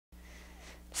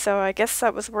So I guess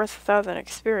that was worth 1,000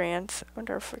 experience. I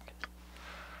wonder if we can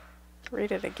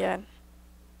read it again.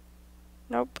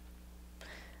 Nope.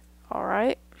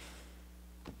 Alright.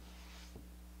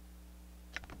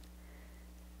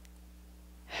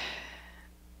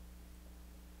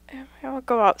 I'll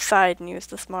go outside and use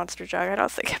this monster jug. I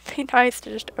don't think it'd be nice to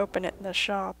just open it in the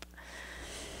shop.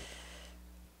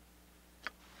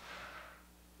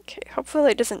 Okay,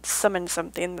 hopefully it doesn't summon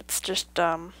something that's just,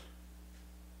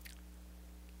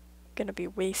 gonna be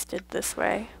wasted this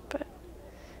way, but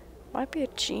might be a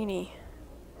genie.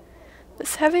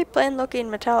 This heavy,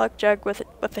 plain-looking metallic jug with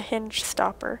a hinge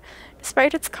stopper.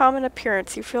 Despite its common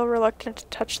appearance, you feel reluctant to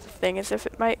touch the thing as if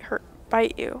it might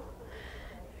bite you.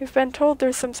 You've been told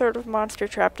there's some sort of monster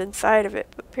trapped inside of it,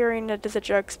 but peering into the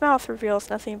jug's mouth reveals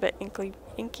nothing but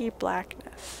inky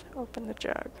blackness. Open the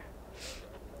jug.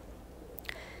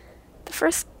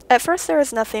 At first there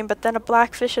is nothing, but then a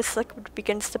black viscous liquid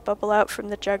begins to bubble out from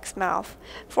the jug's mouth,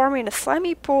 forming a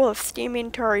slimy pool of steaming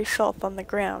tarry filth on the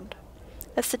ground.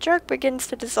 As the jug begins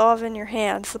to dissolve in your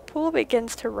hands, the pool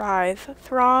begins to writhe,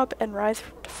 throb, and rise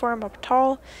to form a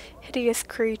tall, hideous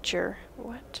creature.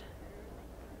 What?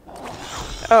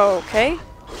 Oh, okay.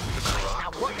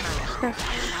 Not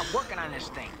working on this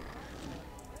thing.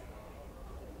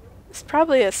 There's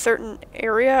probably a certain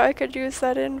area I could use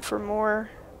that in for more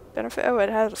benefit. Oh, it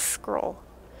has a scroll.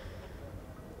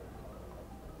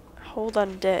 Hold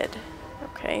undead.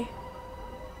 Okay.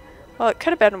 Well, it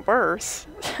could have been worse.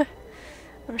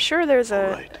 I'm sure there was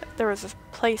a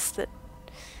place that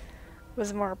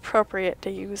was more appropriate to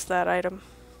use that item.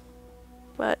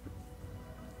 But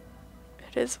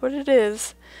it is what it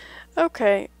is.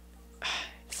 Okay.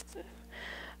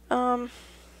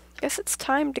 Guess it's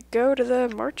time to go to the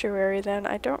mortuary then.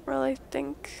 I don't really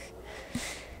think...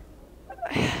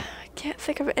 I can't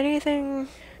think of anything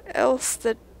else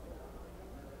that...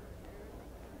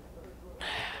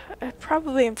 I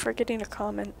probably am forgetting a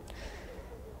comment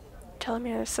telling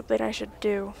me there's something I should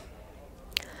do.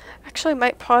 Actually, I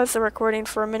might pause the recording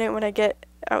for a minute when I get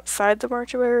outside the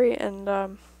mortuary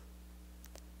and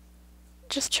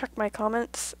just check my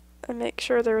comments and make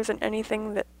sure there isn't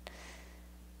anything that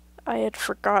I had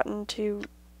forgotten to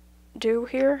do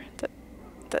here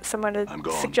that someone had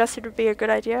suggested would be a good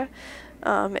idea.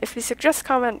 If you suggest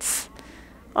comments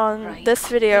on this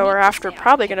video or after,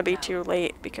 probably going to be too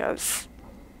late because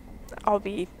I'll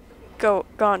be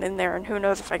gone in there and who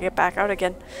knows if I get back out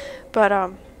again. But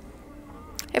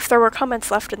if there were comments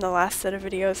left in the last set of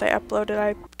videos I uploaded,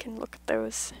 I can look at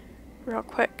those real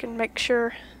quick and make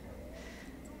sure.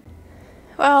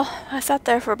 Well, I sat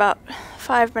there for about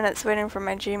 5 minutes waiting for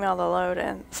my Gmail to load,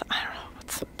 and so, I don't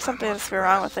know, something must be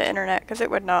wrong with the internet because it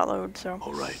would not load. So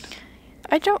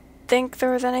I don't think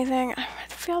there was anything. I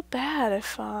would feel bad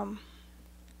if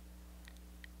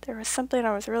there was something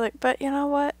I was really, but you know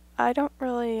what? I don't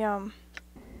really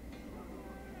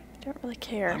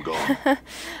care.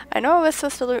 I know I was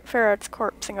supposed to loot Ferret's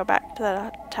corpse and go back to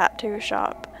the tattoo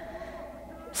shop.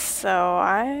 So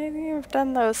I've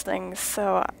done those things.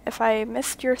 So if I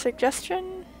missed your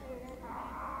suggestion,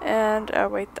 and oh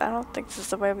wait, I don't think this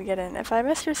is the way we get in. If I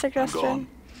missed your suggestion,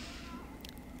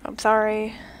 I'm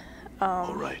sorry.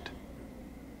 Alright.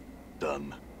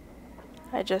 Done.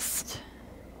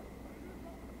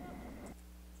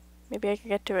 Maybe I can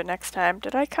get to it next time.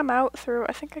 Did I come out through?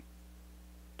 I think I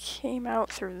came out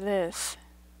through this,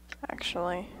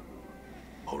 actually.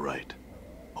 Alright.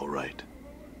 Alright.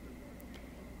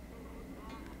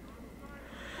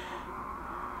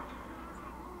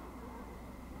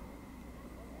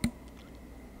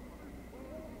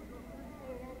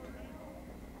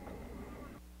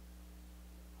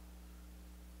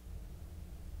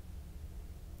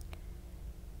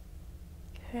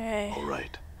 Okay.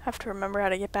 Alright. Have to remember how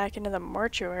to get back into the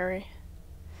mortuary.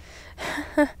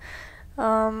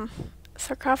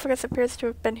 Sarcophagus appears to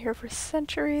have been here for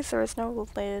centuries. There is no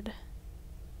lid.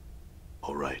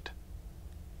 Alright.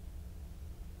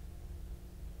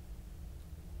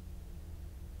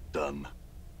 Done.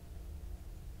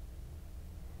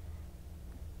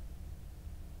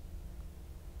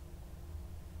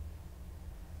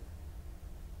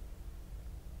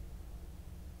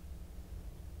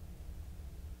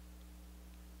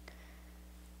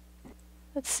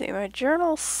 Let's see, my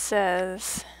journal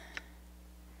says...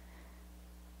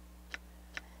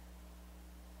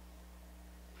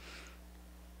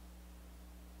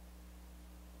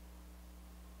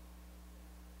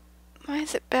 Why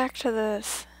is it back to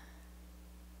this?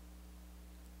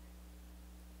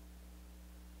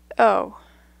 Oh.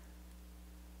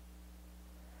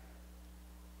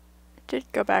 It did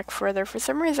go back further. For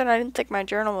some reason I didn't think my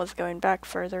journal was going back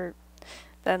further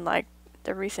than like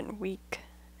the recent week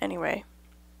anyway.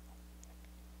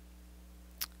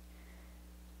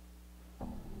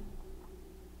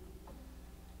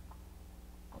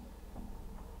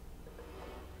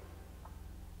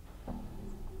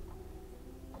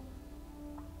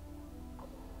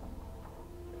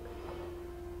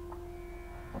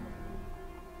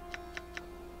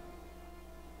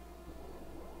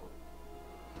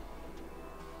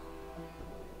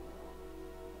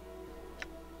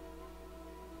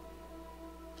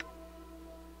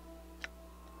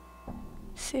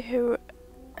 See who...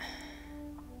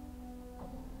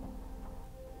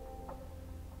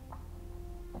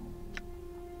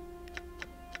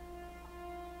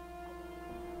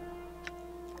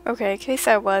 Okay, in case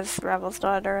I was Rebel's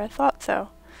daughter, I thought so.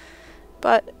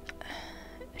 But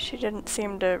she didn't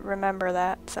seem to remember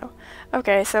that, so...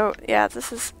 Okay, so, yeah,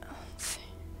 this is... Let's see.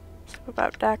 So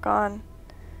about Dakon.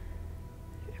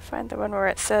 Find the one where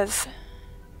it says...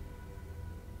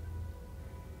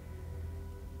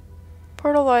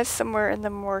 Portal lies somewhere in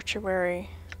the mortuary.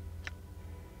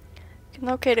 I can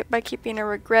locate it by keeping a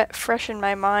regret fresh in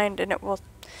my mind, and it will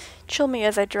chill me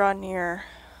as I draw near.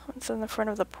 It's in the front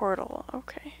of the portal.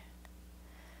 Okay.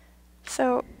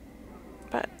 So,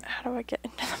 but how do I get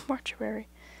into the mortuary?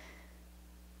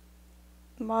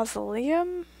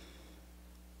 Mausoleum?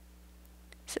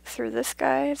 Is it through this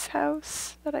guy's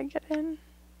house that I get in?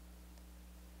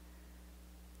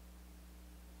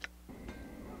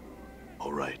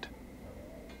 All right.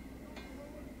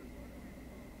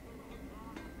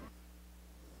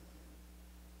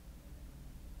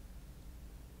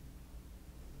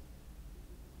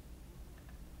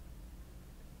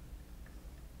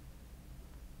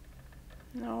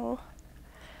 No.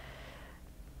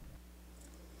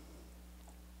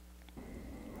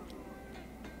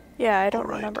 Yeah, I don't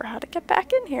remember how to get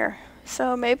back in here.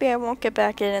 So maybe I won't get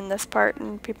back in this part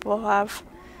and people will have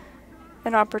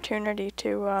an opportunity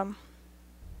to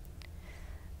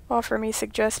offer me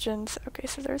suggestions. Okay,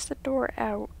 so there's the door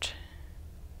out.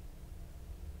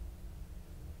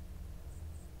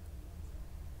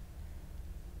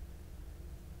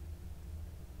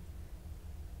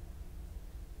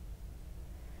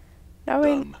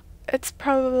 Knowing it's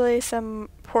probably some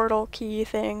portal key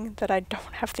thing that I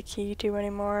don't have the key to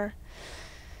anymore.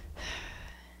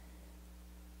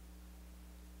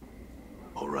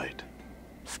 All right.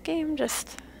 This game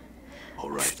just... All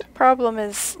right. The problem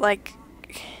is, like...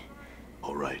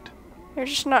 All right. You're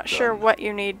just not sure what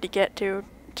you need to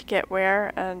get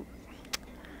where, and...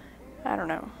 I don't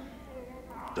know.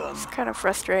 It's kind of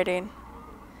frustrating.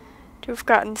 To have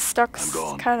gotten stuck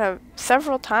kind of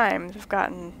several times. I've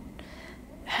gotten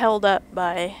held up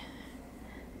by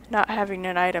not having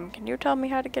an item. Can you tell me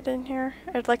how to get in here?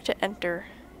 I'd like to enter.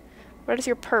 What is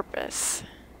your purpose?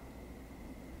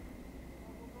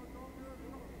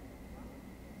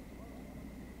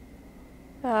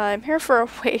 I'm here for a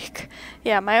wake.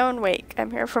 Yeah, my own wake.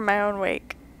 I'm here for my own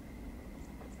wake.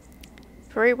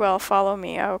 Very well, follow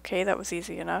me. Okay, that was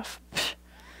easy enough.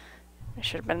 It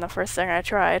should have been the first thing I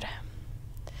tried.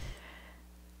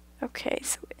 Okay,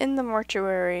 so in the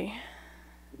mortuary.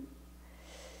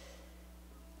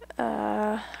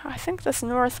 I think this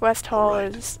northwest hall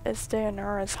is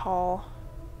Dayanara's hall.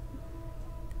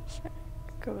 So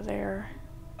go there.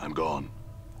 I'm gone.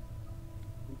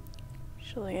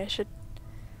 Actually, I should...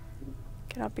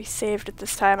 Cannot be saved at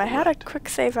this time. I had a quick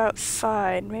save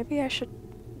outside. Maybe I should...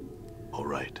 All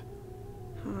right.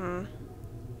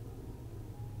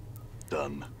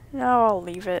 Done. No, I'll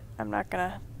leave it. I'm not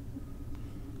gonna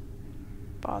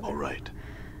bother. All right.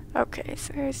 Okay,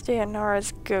 so here's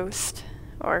Dayanara's ghost.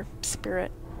 Or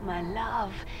spirit. My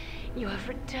love, you have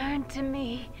returned to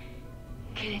me.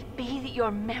 Can it be that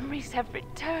your memories have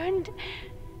returned?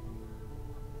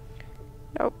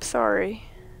 Nope, sorry.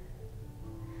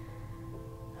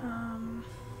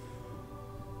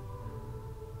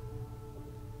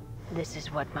 This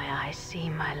is what my eyes see,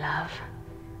 my love.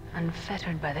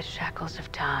 Unfettered by the shackles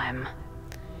of time.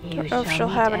 You shall meet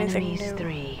enemies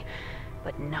 3,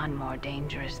 but none more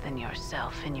dangerous than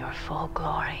yourself in your full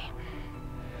glory.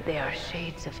 They are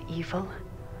shades of evil,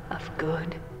 of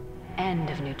good, and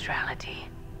of neutrality,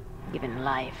 given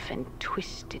life and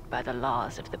twisted by the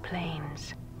laws of the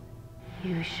planes.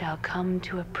 You shall come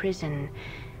to a prison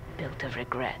built of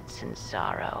regrets and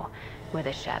sorrow, where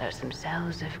the shadows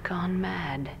themselves have gone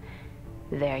mad.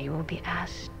 There you will be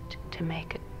asked to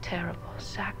make a terrible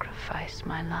sacrifice,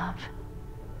 my love.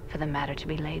 For the matter to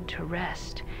be laid to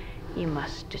rest, you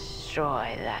must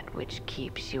destroy that which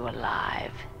keeps you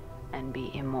alive, and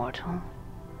be immortal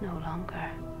no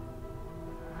longer.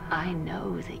 I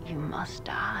know that you must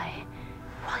die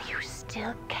while you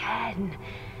still can.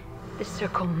 The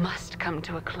circle must come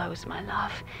to a close, my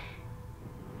love.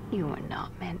 You were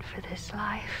not meant for this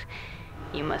life.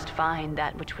 You must find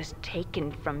that which was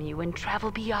taken from you and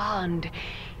travel beyond,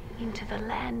 into the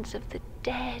lands of the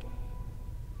dead.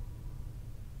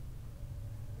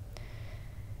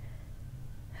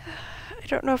 I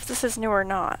don't know if this is new or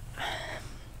not.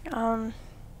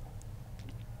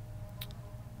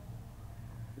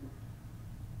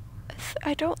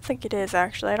 I don't think it is,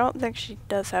 actually. I don't think she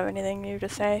does have anything new to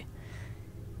say.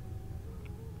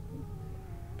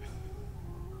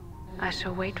 I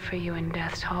shall wait for you in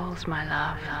death's halls, my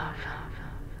love.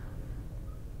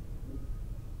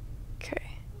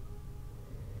 Okay.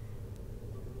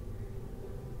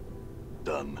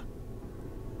 Done.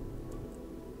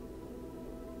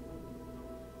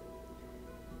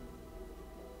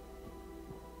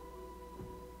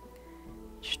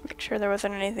 Just make sure there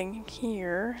wasn't anything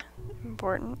here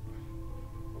important.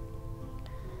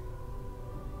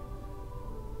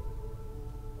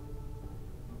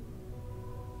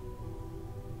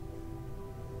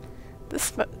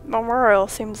 This memorial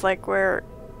seems like where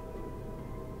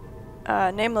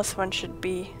Nameless One should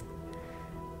be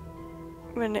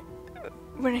when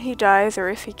he dies, or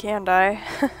if he can die.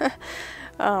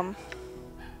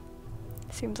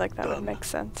 Seems like that would make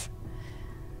sense.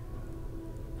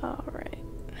 Alright.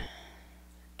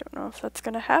 Don't know if that's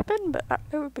gonna happen, but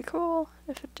it would be cool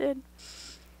if it did.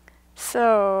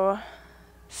 So,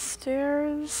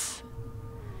 stairs.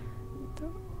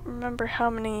 Don't remember how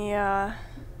many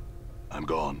I'm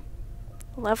gone.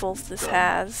 levels this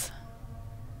has,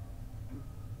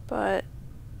 but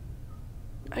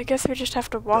I guess we just have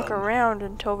to walk around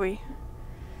until we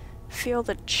feel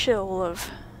the chill of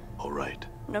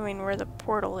knowing where the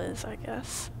portal is, I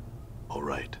guess.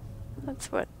 Alright.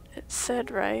 That's what it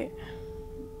said, right?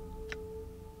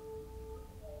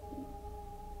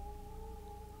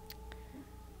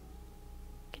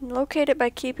 Can locate it by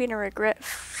keeping a regret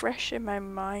fresh in my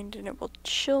mind, and it will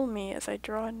chill me as I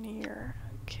draw near.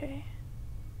 Okay.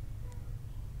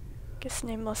 Guess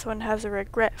Nameless One has a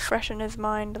regret fresh in his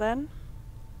mind then.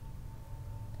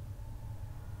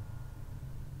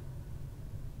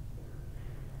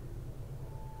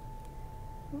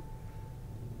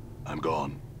 I'm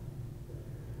gone.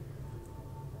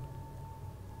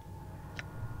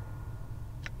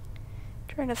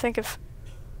 Trying to think if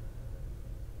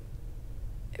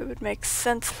it would make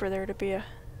sense for there to be a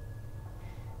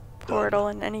portal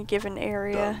in any given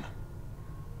area.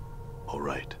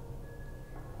 Alright.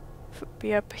 If it would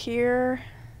be up here.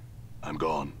 I'm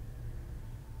gone.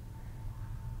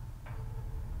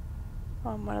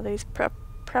 On one of these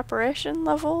preparation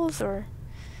levels, or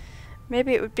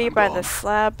maybe it would be by the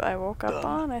slab I woke up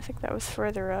on. I think that was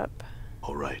further up.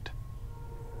 Alright.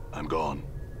 I'm gone.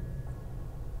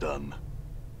 Done.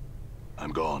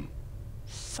 I'm gone.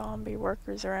 Zombie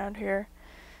workers around here.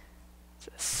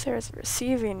 There's a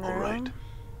receiving room. Alright.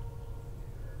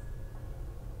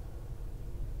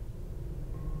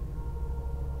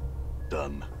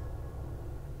 Done.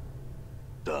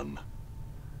 Done.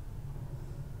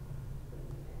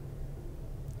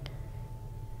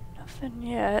 Nothing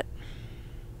yet.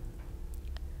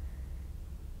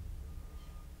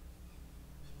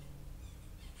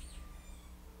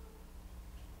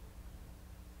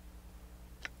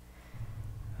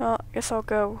 Well, I guess I'll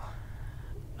go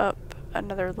up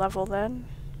another level then.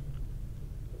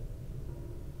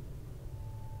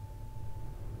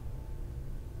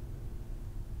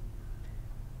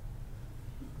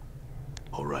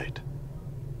 All right.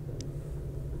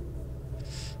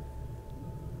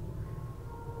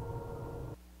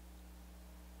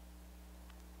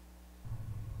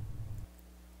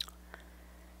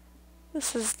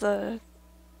 This is the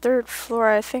third floor,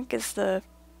 I think, is the...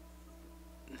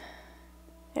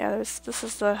 Yeah, this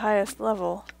is the highest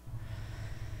level.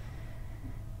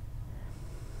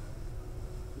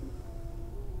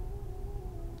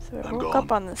 So I woke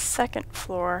up on the second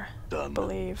floor, I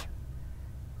believe.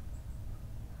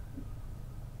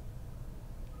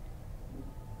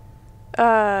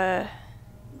 No,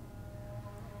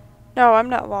 I'm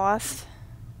not lost.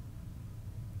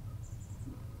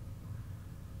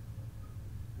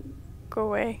 Go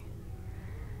away.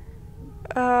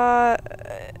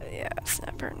 Yeah,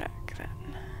 snap her neck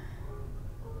then.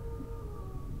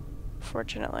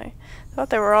 Fortunately. I thought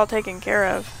they were all taken care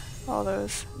of. All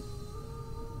those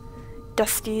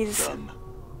dusties. Done.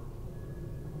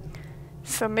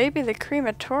 So maybe the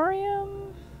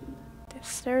crematorium? The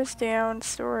stairs down,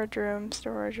 storage room,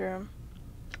 storage room.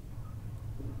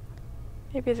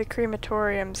 Maybe the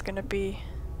crematorium's gonna be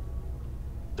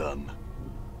done.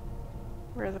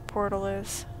 Where the portal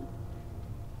is.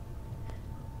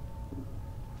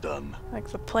 Done. Like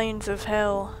the plains of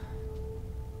hell.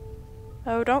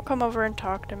 Oh, don't come over and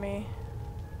talk to me.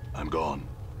 I'm gone.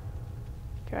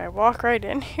 Can I walk right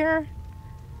in here?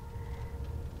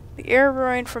 The air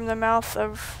roaring from the mouth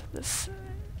of this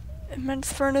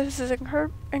immense furnace is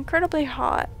incredibly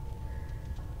hot.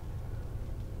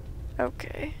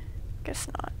 Okay. Guess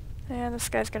not. Yeah, this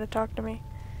guy's gonna talk to me.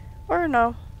 Or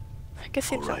no. I guess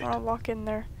he doesn't want to walk in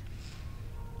there.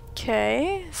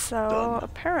 Okay, so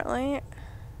apparently...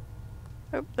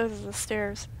 Oh, those are the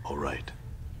stairs. Alright.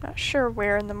 Not sure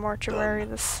where in the mortuary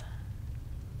this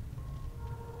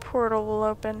portal will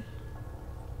open.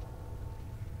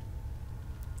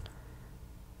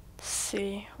 Let's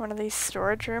see, one of these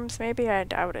storage rooms maybe? I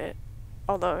doubt it.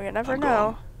 Although, you never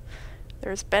know.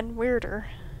 There's been weirder.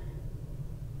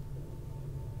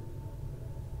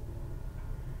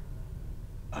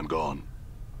 I'm gone.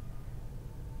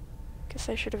 Guess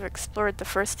I should have explored the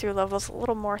first 2 levels a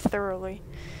little more thoroughly.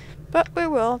 But we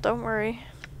will, don't worry.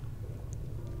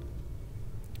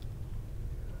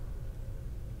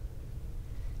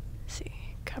 Let's see,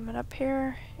 coming up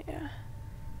here, yeah.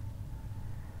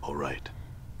 Alright.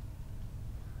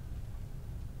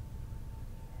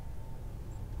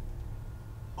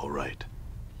 Alright.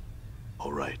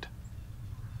 Alright.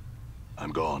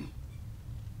 I'm gone.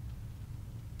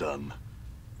 Done.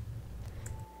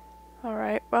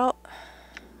 Alright, well,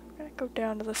 I'm gonna go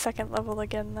down to the 2nd level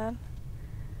again then.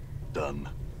 Done.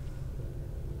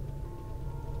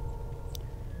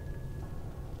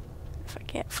 If I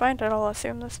can't find it, I'll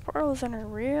assume this portal is in a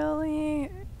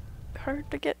really hard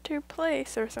to get to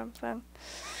place or something.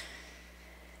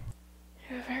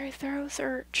 Do a very thorough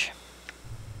search.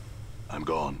 I'm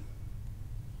gone.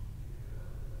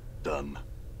 Done.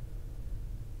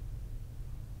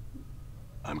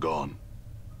 I'm gone.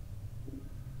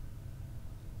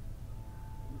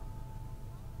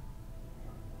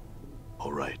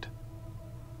 All right.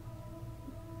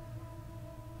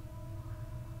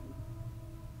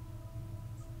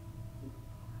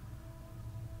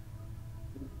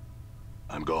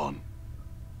 I'm gone.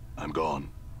 I'm gone.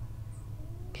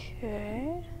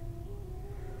 Okay.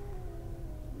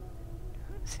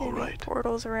 See All any right.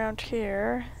 portals around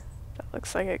here. That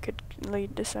looks like it could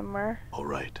lead to somewhere. All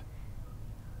right.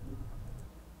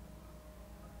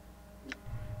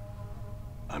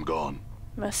 I'm gone.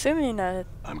 I'm assuming a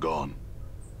I'm gone.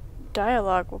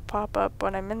 dialogue will pop up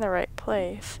when I'm in the right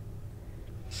place.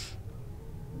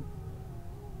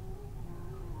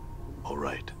 All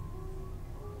right.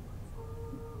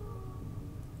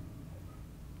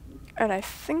 And I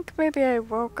think maybe I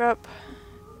woke up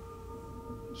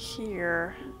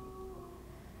here,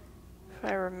 if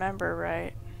I remember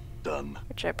right. Done.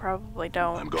 Which I probably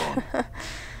don't. I'm gone.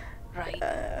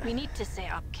 Right. We need to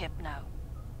set up camp now.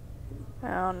 I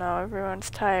don't know, everyone's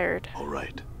tired. All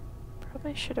right.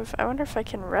 Probably should have. I wonder if I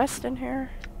can rest in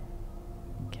here?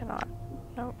 Cannot.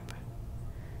 Nope.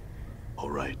 All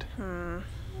right.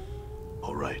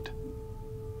 All right.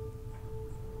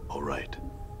 All right.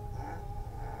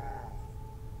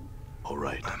 All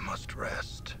right. I must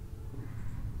rest.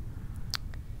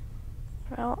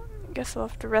 Well, I guess I'll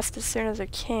have to rest as soon as I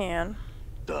can.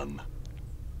 Done.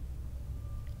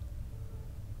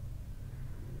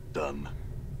 Done.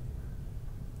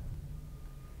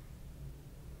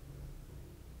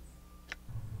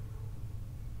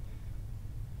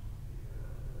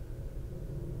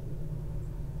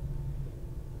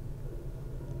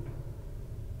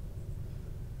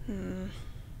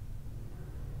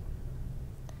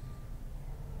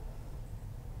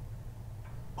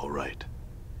 All right.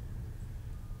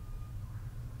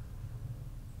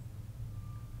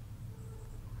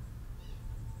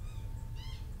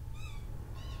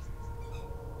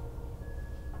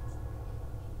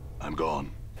 I'm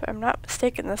gone. If I'm not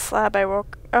mistaken, the slab I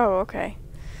woke... Oh, okay.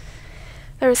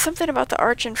 There is something about the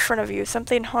arch in front of you,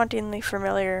 something hauntingly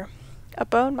familiar. A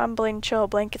bone-mumbling chill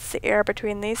blankets the air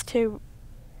between these 2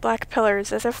 black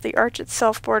pillars, as if the arch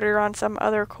itself bordered on some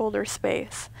other colder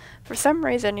space. For some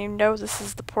reason, you know this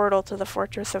is the portal to the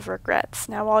Fortress of Regrets.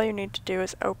 Now all you need to do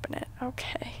is open it.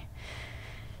 Okay.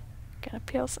 Gonna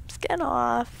peel some skin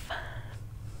off.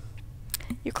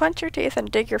 You clench your teeth and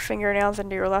dig your fingernails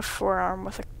into your left forearm.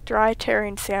 With a dry,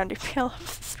 tearing sound, you peel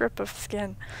off a strip of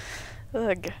skin.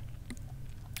 Ugh.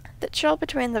 The chill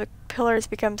between the pillars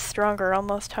becomes stronger,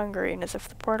 almost hungering, as if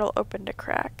the portal opened a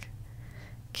crack.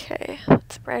 Okay,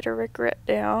 let's write a regret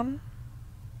down.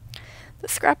 The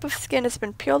scrap of skin has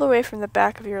been peeled away from the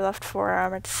back of your left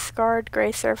forearm. Its scarred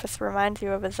gray surface reminds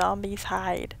you of a zombie's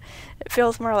hide. It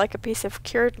feels more like a piece of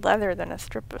cured leather than a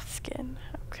strip of skin.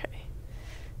 Okay,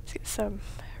 let's get some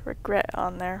regret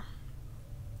on there.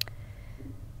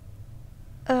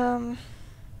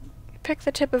 pick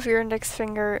the tip of your index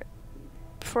finger.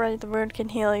 Before the wound can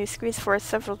heal, you squeeze forth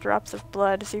several drops of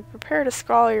blood. As you prepare to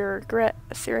scald your regret,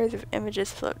 a series of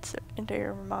images floats into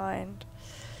your mind.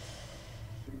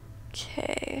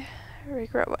 Okay. I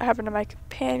regret what happened to my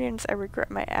companions. I regret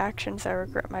my actions. I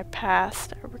regret my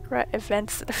past. I regret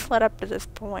events that have led up to this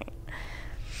point.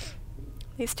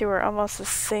 These two are almost the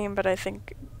same, but I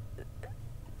think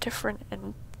different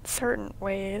in certain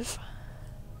ways.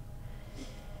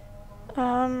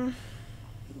 I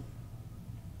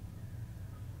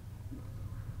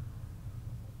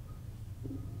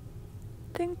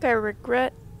think I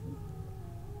regret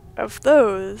of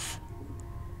those.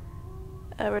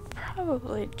 I would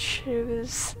probably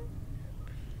choose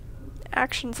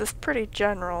actions as pretty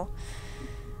general.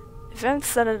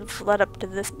 Events that have led up to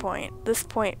this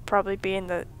point probably being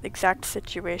the exact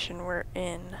situation we're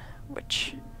in,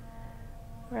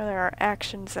 where there are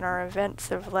actions and our events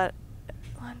have led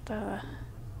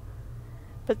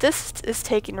but this is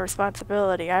taking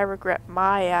responsibility. I regret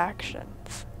my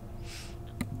actions.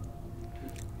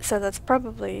 So that's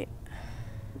probably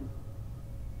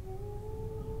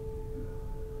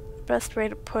the best way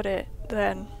to put it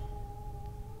then.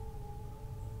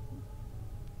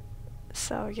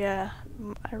 So yeah,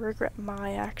 I regret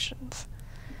my actions.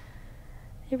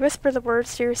 You whisper the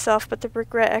words to yourself, but the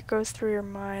regret echoes through your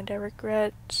mind. I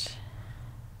regret...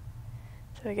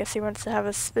 So I guess he wants to have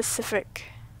a specific...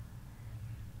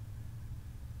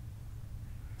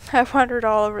 I wandered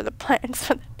all over the plains,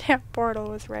 but the damn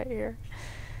portal was right here.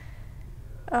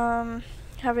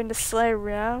 Having to slay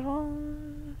Ravel?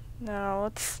 No,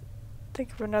 let's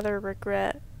think of another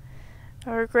regret.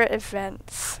 I regret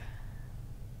events.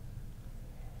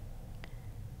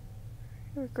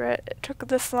 I regret it took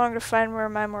this long to find where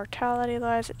my mortality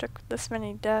lies. It took this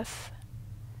many deaths.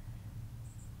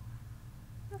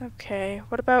 Okay,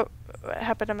 what about what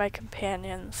happened to my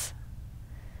companions?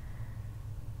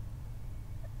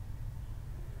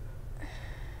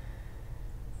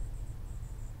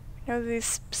 I know these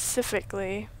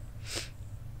specifically.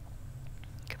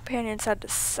 Companions had to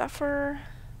suffer.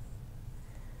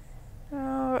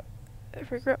 Oh, I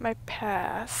regret my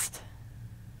past.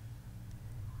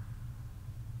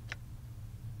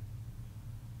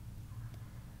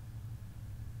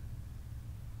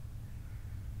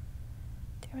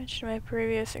 Damage to my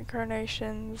previous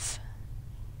incarnations.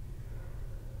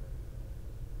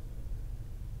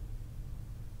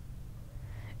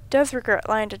 Does regret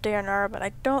lying to DNR, but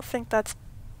I don't think that's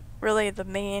really the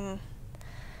main.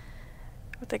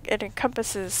 It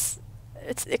encompasses.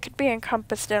 It could be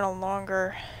encompassed in a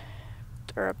longer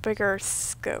or a bigger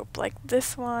scope, like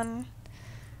this one,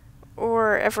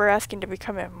 or ever asking to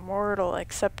become immortal.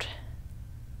 Except,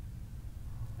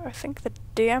 I think the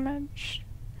damage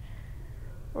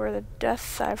or the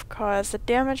deaths I've caused, the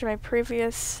damage my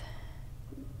previous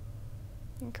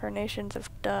incarnations have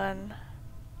done.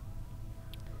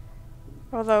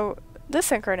 Although this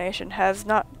incarnation is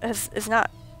not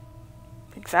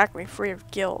exactly free of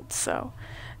guilt, so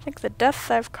I think the deaths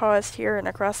I've caused here and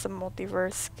across the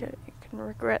multiverse, you can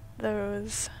regret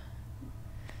those.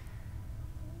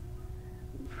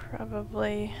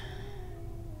 Probably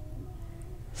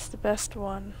it's the best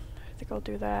one. I think I'll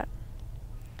do that.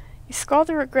 You scald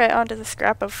the regret onto the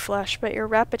scrap of flesh, but your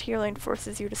rapid healing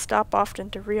forces you to stop often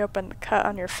to reopen the cut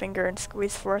on your finger and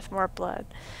squeeze forth more blood.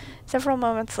 Several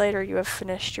moments later, you have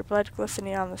finished, your blood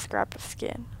glistening on the scrap of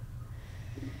skin.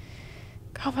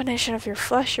 Combination of your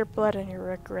flesh, your blood, and your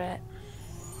regret.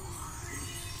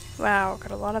 Wow,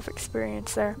 got a lot of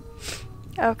experience there.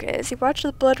 Okay, as you watch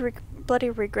the bloody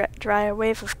regret dry, a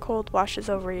wave of cold washes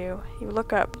over you. You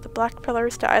look up. The black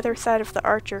pillars to either side of the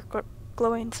arch are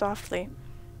glowing softly.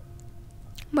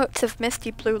 Motes of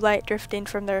misty blue light drifting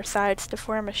from their sides to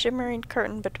form a shimmering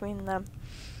curtain between them.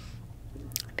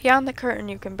 Beyond the curtain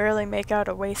you can barely make out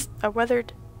a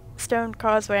weathered stone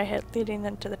causeway leading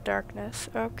into the darkness.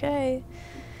 Okay.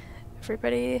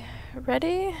 Everybody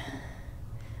ready?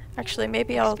 Actually,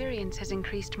 maybe Experience has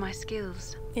increased my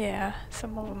skills. Yeah,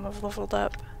 some of them have leveled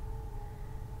up.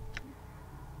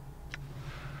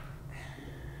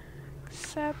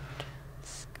 Except,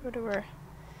 let's go to her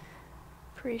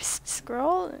priest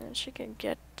scroll, and she can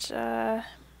get,